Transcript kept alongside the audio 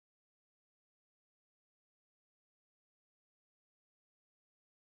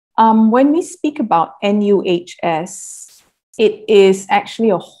When we speak about NUHS, it is actually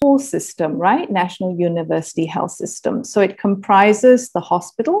a whole system, right? National University Health System. So it comprises the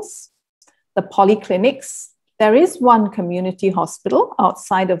hospitals, the polyclinics. There is one community hospital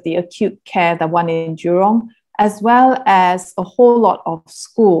outside of the acute care, the one in Jurong, as well as a whole lot of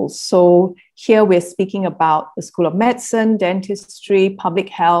schools. So here we're speaking about the School of Medicine, Dentistry, Public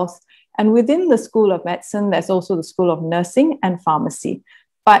Health, and within the School of Medicine, there's also the School of Nursing and Pharmacy.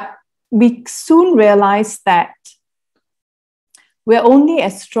 But we soon realized that we're only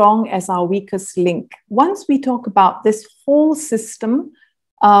as strong as our weakest link. Once we talk about this whole system,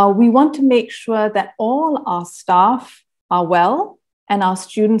 we want to make sure that all our staff are well and our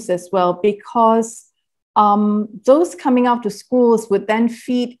students as well, because those coming out to schools would then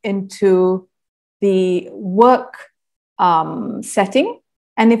feed into the work setting.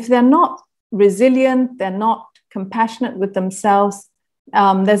 And if they're not resilient, they're not compassionate with themselves,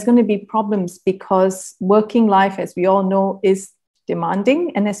 there's going to be problems, because working life, as we all know, is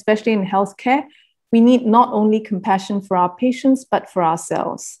demanding. And especially in healthcare, we need not only compassion for our patients, but for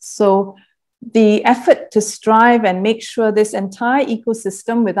ourselves. So the effort to strive and make sure this entire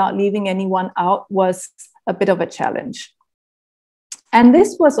ecosystem, without leaving anyone out, was a bit of a challenge. And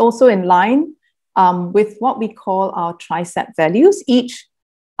this was also in line with what we call our TRICEP values. Each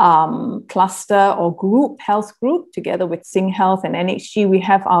cluster or group, health group, together with Sing Health and NHG, we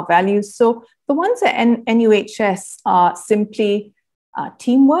have our values. So the ones at NUHS are simply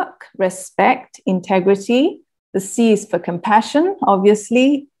teamwork, respect, integrity. The C is for compassion,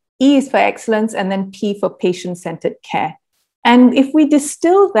 obviously. E is for excellence, and then P for patient-centered care. And if we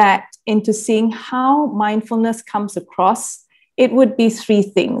distill that into seeing how mindfulness comes across, it would be three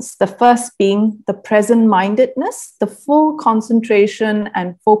things. The first being the present-mindedness, the full concentration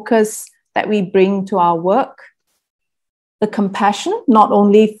and focus that we bring to our work. The compassion, not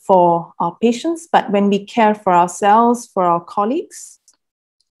only for our patients, but when we care for ourselves, for our colleagues.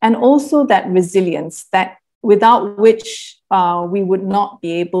 And also that resilience, that without which we would not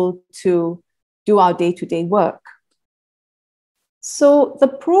be able to do our day-to-day work. So the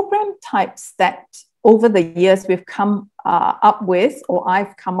program types that over the years we've come up with, or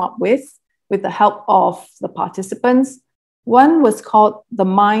I've come up with the help of the participants, one was called the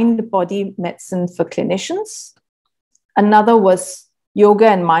Mind-Body Medicine for Clinicians. Another was Yoga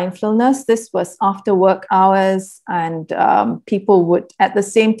and Mindfulness. This was after work hours, and people would at the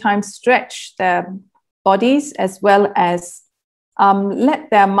same time stretch their bodies as well as let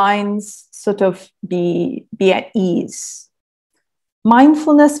their minds sort of be at ease.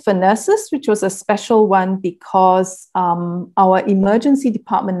 Mindfulness for Nurses, which was a special one because our emergency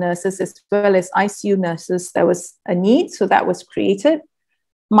department nurses as well as ICU nurses, there was a need, so that was created.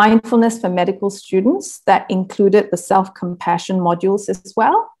 Mindfulness for medical students, that included the self-compassion modules as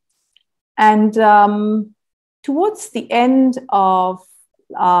well. And towards the end of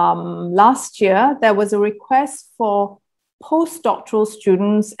last year, there was a request for postdoctoral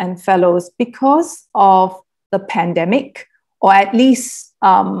students and fellows because of the pandemic, or at least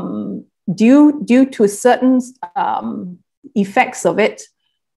due to certain effects of it.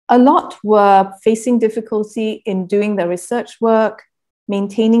 A lot were facing difficulty in doing the research work,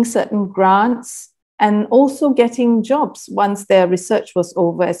 maintaining certain grants, and also getting jobs once their research was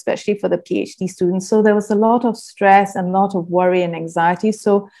over, especially for the PhD students. So there was a lot of stress and a lot of worry and anxiety.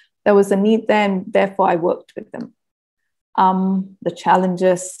 So there was a need there, and therefore I worked with them. The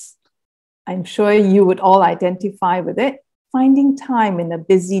challenges, I'm sure you would all identify with it. Finding time in a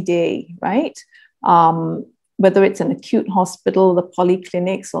busy day, right? Whether it's an acute hospital, the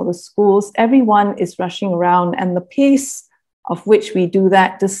polyclinics, or the schools, everyone is rushing around, and the pace of which we do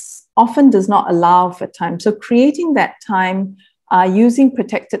that often does not allow for time. So creating that time, using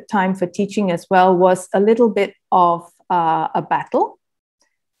protected time for teaching as well, was a little bit of a battle.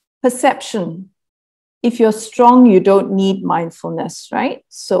 Perception. If you're strong, you don't need mindfulness, right?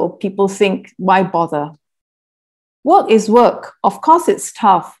 So people think, why bother? Work is work. Of course, it's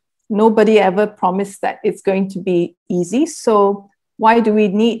tough. Nobody ever promised that it's going to be easy. So why do we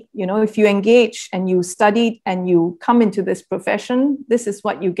need, if you engage and you studied and you come into this profession, this is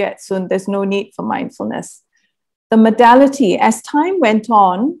what you get. So there's no need for mindfulness. The modality, as time went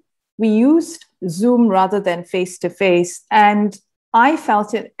on, we used Zoom rather than face-to-face. And I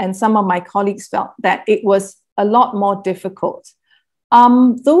felt it, and some of my colleagues felt that it was a lot more difficult.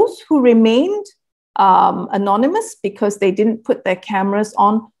 Those who remained anonymous because they didn't put their cameras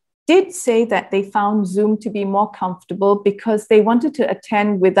on did say that they found Zoom to be more comfortable because they wanted to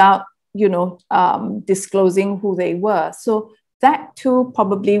attend without, disclosing who they were. So that too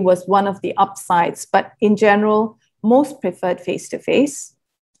probably was one of the upsides. But in general, most preferred face-to-face.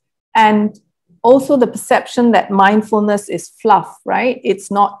 And also the perception that mindfulness is fluff, right?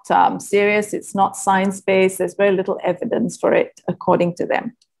 It's not serious, it's not science-based, there's very little evidence for it, according to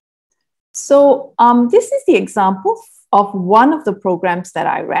them. So this is the example of one of the programs that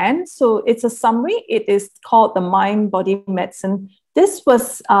I ran. So it's a summary. It is called the Mind-Body Medicine. This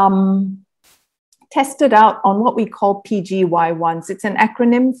was tested out on what we call PGY1s. It's an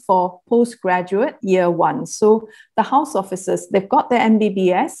acronym for postgraduate year one. So the house officers, they've got their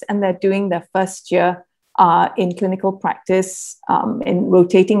MBBS and they're doing their first year in clinical practice, in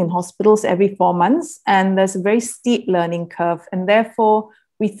rotating in hospitals every 4 months. And there's a very steep learning curve. And therefore,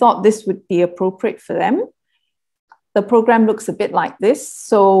 we thought this would be appropriate for them. The program looks a bit like this.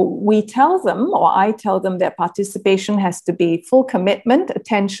 So we tell them, or I tell them, that participation has to be full commitment,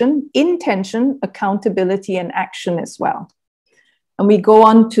 attention, intention, accountability, and action as well. And we go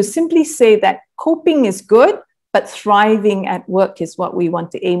on to simply say that coping is good, but thriving at work is what we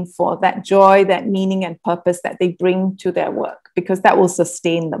want to aim for, that joy, that meaning and purpose that they bring to their work, because that will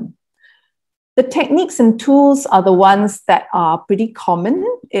sustain them. The techniques and tools are the ones that are pretty common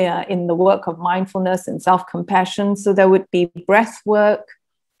in the work of mindfulness and self-compassion. So there would be breath work,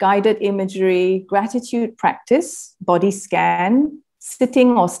 guided imagery, gratitude practice, body scan,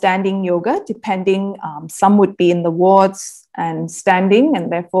 sitting or standing yoga, depending. Some would be in the wards and standing, and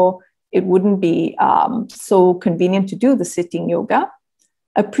therefore it wouldn't be so convenient to do the sitting yoga.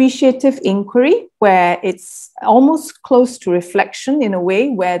 Appreciative inquiry, where it's almost close to reflection in a way,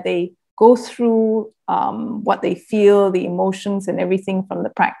 where they go through what they feel, the emotions and everything from the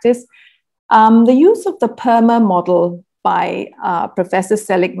practice. The use of the PERMA model by Professor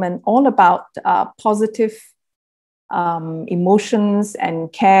Seligman, all about positive emotions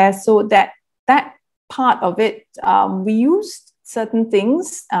and care. So that part of it, we used certain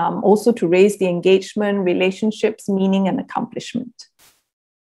things also to raise the engagement, relationships, meaning and accomplishment.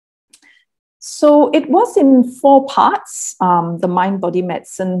 So it was in 4 parts, the Mind-Body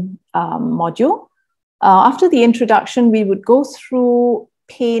Medicine module. After the introduction, we would go through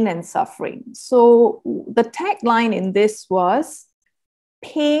pain and suffering. So the tagline in this was,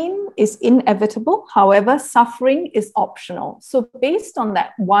 pain is inevitable, however, suffering is optional. So based on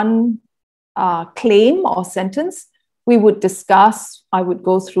that one claim or sentence, we would discuss, I would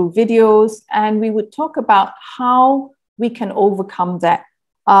go through videos, and we would talk about how we can overcome that.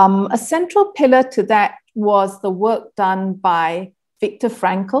 A central pillar to that was the work done by Viktor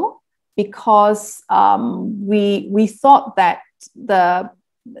Frankl, because we thought that the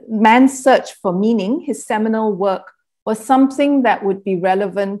man's search for meaning, his seminal work, was something that would be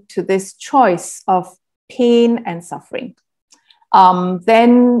relevant to this choice of pain and suffering.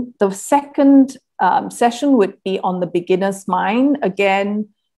 Then the second session would be on the beginner's mind. Again,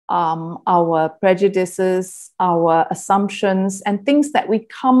 our prejudices, our assumptions, and things that we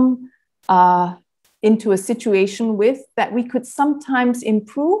come into a situation with that we could sometimes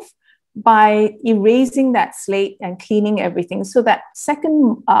improve by erasing that slate and cleaning everything. So that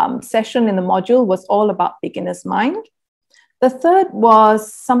second session in the module was all about beginner's mind. The third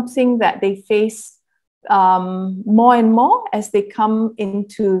was something that they face more and more as they come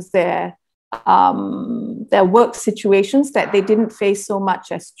into their work situations that they didn't face so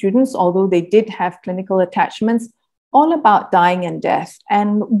much as students, although they did have clinical attachments, all about dying and death.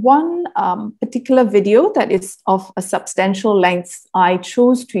 And one particular video that is of a substantial length I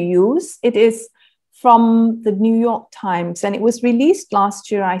chose to use, it is from the New York Times, and it was released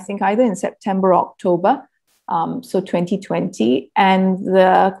last year, I think either in September or October, so 2020. And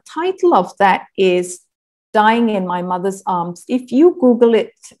the title of that is Dying in My Mother's Arms. If you Google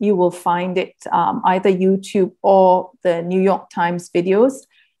it, you will find it, either YouTube or the New York Times videos.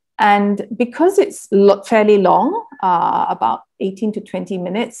 And because it's fairly long, about 18 to 20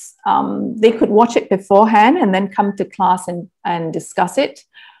 minutes, they could watch it beforehand and then come to class and discuss it.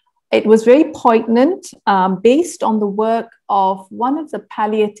 It was very poignant, based on the work of one of the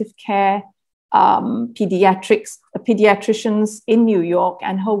palliative care pediatricians in New York,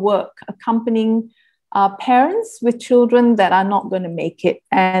 and her work accompanying parents with children that are not going to make it.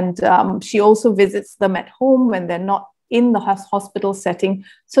 And she also visits them at home when they're not in the hospital setting.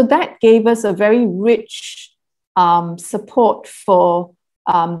 So that gave us a very rich support for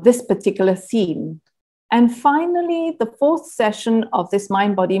this particular theme. And finally, the 4th session of this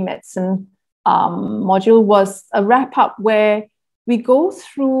Mind-Body Medicine module was a wrap-up where we go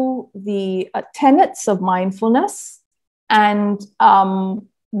through the tenets of mindfulness, and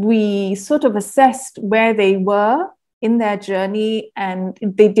we sort of assessed where they were in their journey, and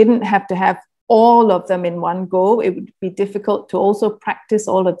they didn't have to have all of them in one go. It would be difficult to also practice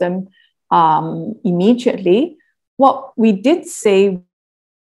all of them immediately. What we did say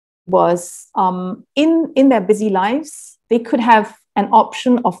was in their busy lives, they could have an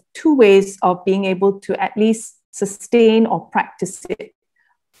option of two ways of being able to at least sustain or practice it.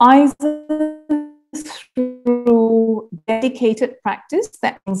 Either through dedicated practice,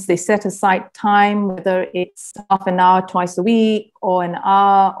 that means they set aside time, whether it's half an hour twice a week or an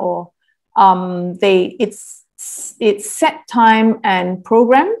hour, or it's set time and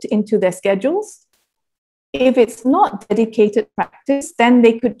programmed into their schedules. If it's not dedicated practice, then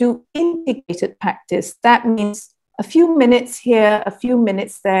they could do integrated practice. That means a few minutes here, a few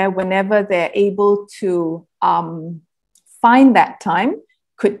minutes there, whenever they're able to find that time.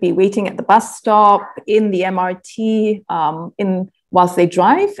 Could be waiting at the bus stop, in the MRT, whilst they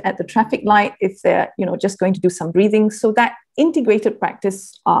drive, at the traffic light, if they're just going to do some breathing. So that integrated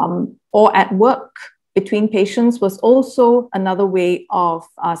practice, or at work between patients, was also another way of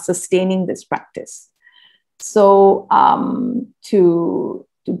sustaining this practice. So to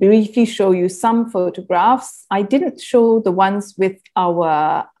briefly show you some photographs, I didn't show the ones with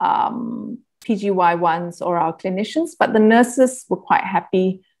our PGY ones or our clinicians, but the nurses were quite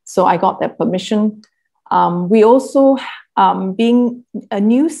happy, so I got their permission. We also, being a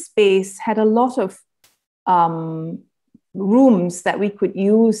new space, had a lot of rooms that we could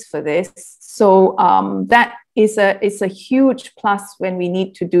use for this. So that is a huge plus when we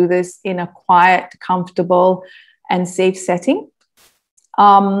need to do this in a quiet, comfortable, and safe setting.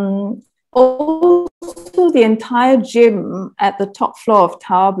 Also, the entire gym at the top floor of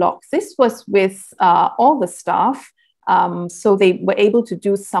Tower Block, this was with all the staff. So they were able to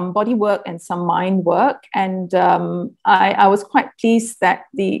do some body work and some mind work. And I was quite pleased that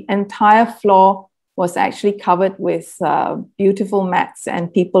the entire floor was actually covered with beautiful mats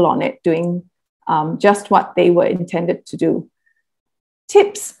and people on it doing just what they were intended to do.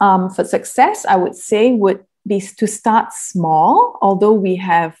 Tips for success, I would say, would be to start small. Although we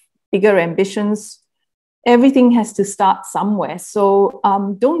have bigger ambitions, everything has to start somewhere. So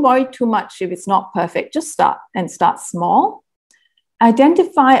don't worry too much if it's not perfect. Just start small.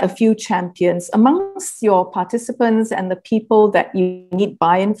 Identify a few champions amongst your participants and the people that you need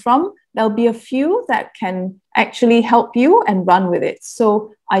buy-in from. There'll be a few that can actually help you and run with it.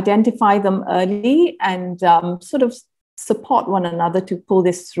 So identify them early and sort of support one another to pull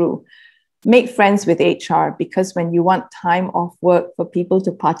this through. Make friends with HR, because when you want time off work for people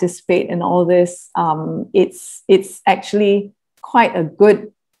to participate in all this, it's actually quite a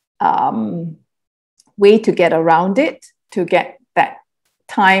good way to get around it, to get that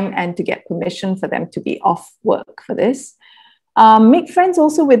time and to get permission for them to be off work for this. Make friends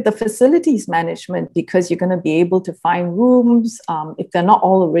also with the facilities management, because you're going to be able to find rooms if they're not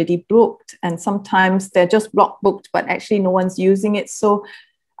all already booked, and sometimes they're just block booked, but actually no one's using it. So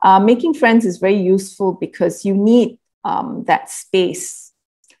making friends is very useful because you need that space.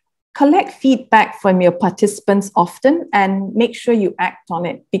 Collect feedback from your participants often and make sure you act on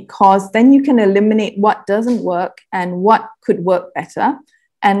it, because then you can eliminate what doesn't work and what could work better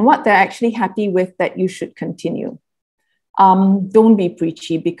and what they're actually happy with that you should continue. Don't be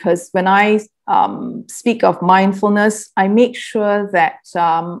preachy, because when I speak of mindfulness, I make sure that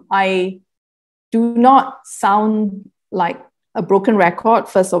I do not sound like a broken record,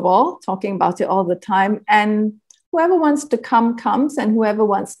 first of all, talking about it all the time. And whoever wants to come, comes, and whoever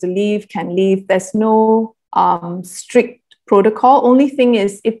wants to leave can leave. There's no strict protocol. Only thing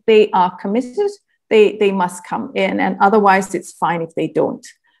is, if they are committed, they must come in, and otherwise it's fine if they don't.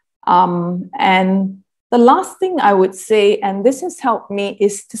 And the last thing I would say, and this has helped me,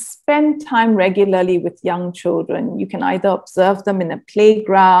 is to spend time regularly with young children. You can either observe them in a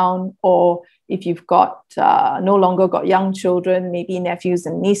playground, or if you've got no longer got young children, maybe nephews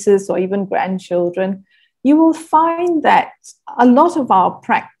and nieces or even grandchildren, you will find that a lot of our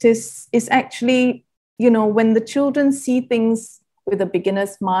practice is actually, when the children see things with a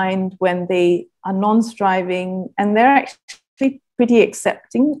beginner's mind, when they are non-striving, and they're actually pretty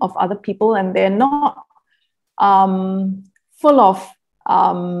accepting of other people, and they're not full of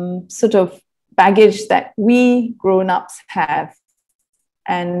sort of baggage that we grown-ups have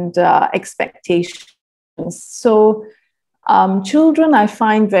and expectations. So children I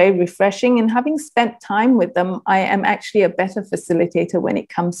find very refreshing, and having spent time with them, I am actually a better facilitator when it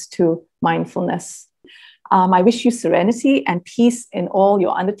comes to mindfulness. I wish you serenity and peace in all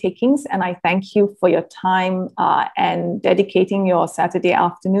your undertakings, and I thank you for your time and dedicating your Saturday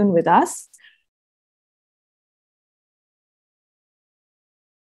afternoon with us.